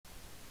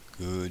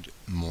Good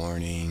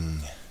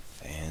morning,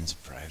 fans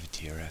of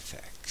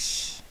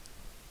PrivateerFX.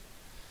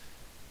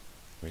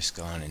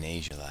 Risk on in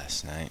Asia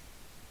last night.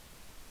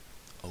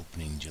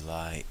 Opening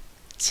July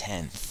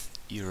 10th.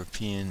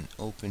 European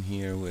Open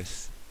here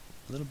with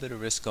a little bit of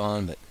risk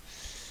on, but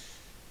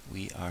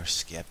we are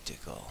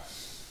skeptical.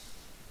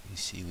 You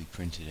see we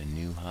printed a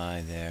new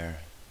high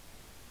there,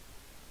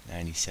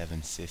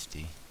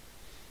 97.50.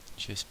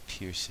 Just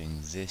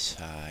piercing this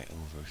high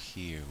over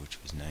here, which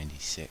was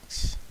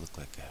 96. Looked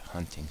like a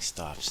hunting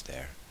stops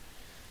there.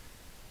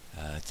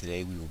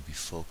 Today we will be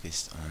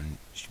focused on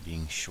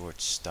being short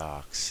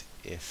stocks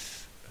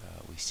if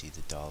we see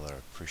the dollar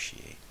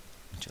appreciate,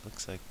 which it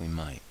looks like we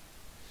might.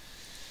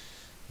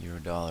 Euro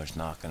dollar's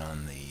knocking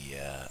on the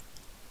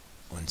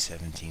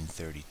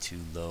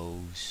 117.32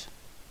 lows.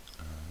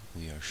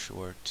 We are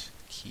short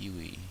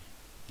Kiwi,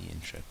 the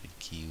intrepid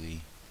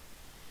Kiwi.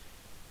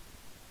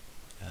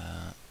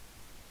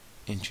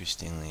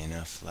 Interestingly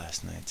enough,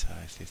 last night's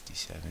high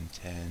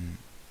 57.10,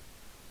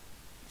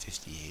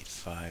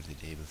 58.5 the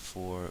day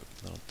before,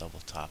 a little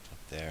double top up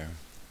there.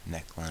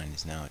 Neckline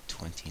is now at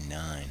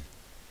 29.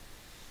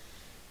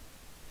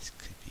 This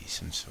could be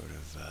some sort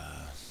of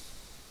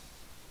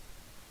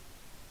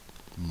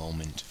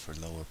moment for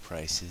lower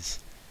prices.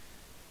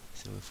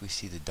 So if we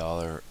see the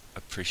dollar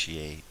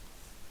appreciate,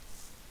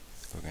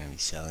 we're going to be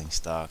selling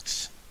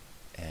stocks,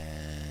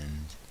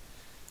 and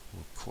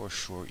we're core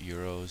short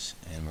euros,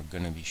 and we're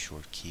going to be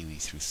short Kiwi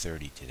through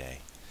 30 today.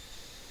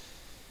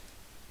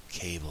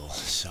 Cable,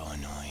 so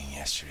annoying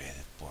yesterday,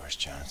 that Boris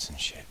Johnson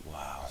shit,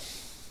 wow.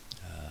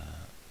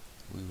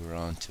 We were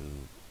on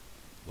to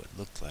what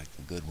looked like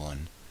a good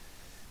one.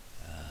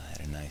 Had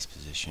a nice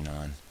position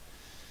on.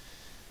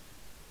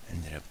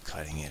 Ended up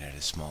cutting it at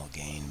a small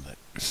gain, but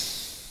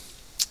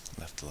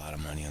left a lot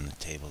of money on the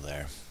table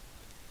there.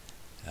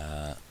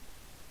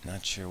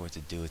 Not sure what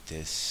to do with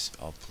this,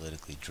 all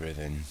politically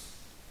driven.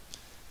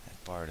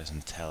 That bar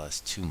doesn't tell us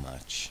too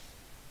much,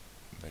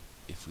 but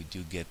if we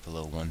do get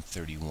below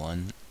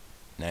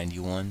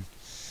 131.91,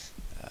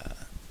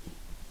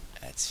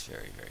 that's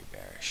very, very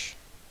bearish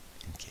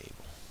in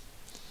cable.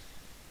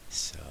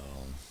 So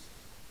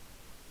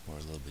we're a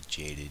little bit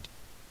jaded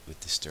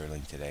with the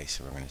sterling today,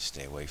 so we're going to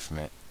stay away from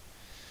it.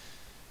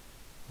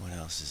 What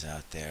else is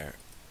out there?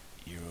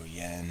 Euro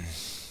yen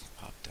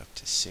popped up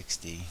to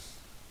 60.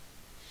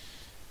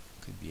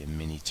 Could be a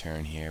mini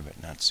turn here, but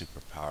not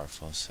super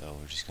powerful, so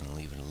we're just going to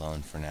leave it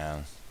alone for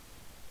now.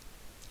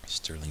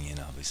 Sterling yen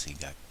obviously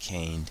got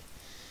caned.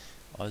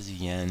 Aussie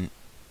yen,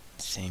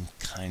 same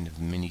kind of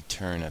mini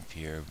turn up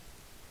here.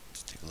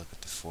 Let's take a look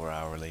at the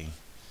 4-hourly.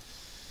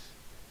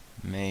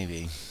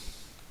 Maybe,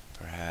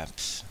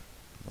 perhaps,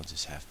 we'll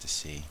just have to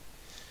see.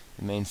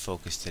 The main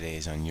focus today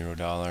is on euro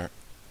dollar,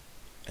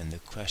 and the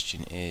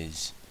question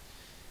is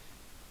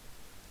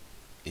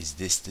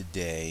this the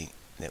day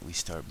that we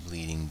start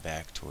bleeding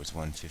back towards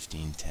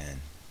 115.10?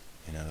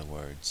 In other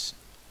words,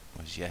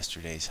 was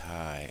yesterday's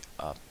high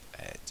up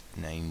at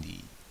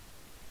 90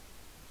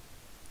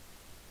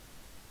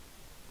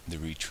 the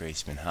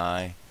retracement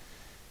high,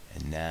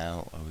 and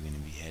now are we going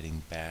to be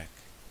heading back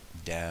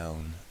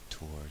down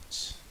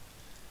towards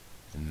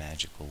the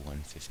magical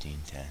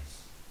 115.10?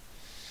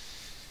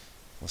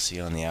 We'll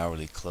see on the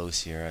hourly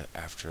close here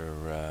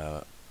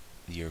after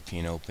the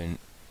European Open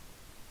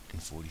in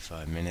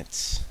 45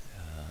 minutes.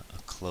 A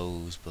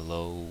close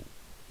below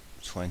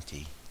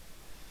 20.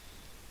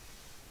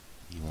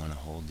 You want to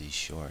hold these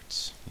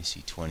shorts. You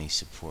see 20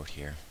 support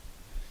here,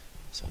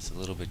 so it's a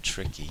little bit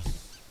tricky.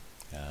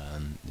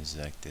 There's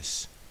like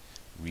this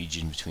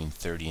region between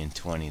 30 and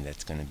 20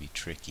 that's going to be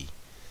tricky,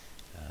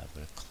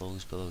 but a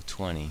close below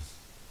 20,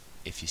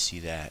 if you see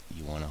that,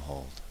 you want to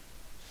hold.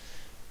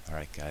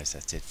 Alright guys,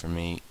 that's it for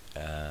me.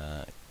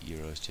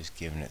 Euro's just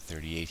giving it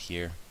 38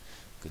 here.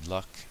 Good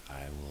luck.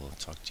 I will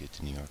talk to you at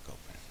the New York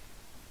Open.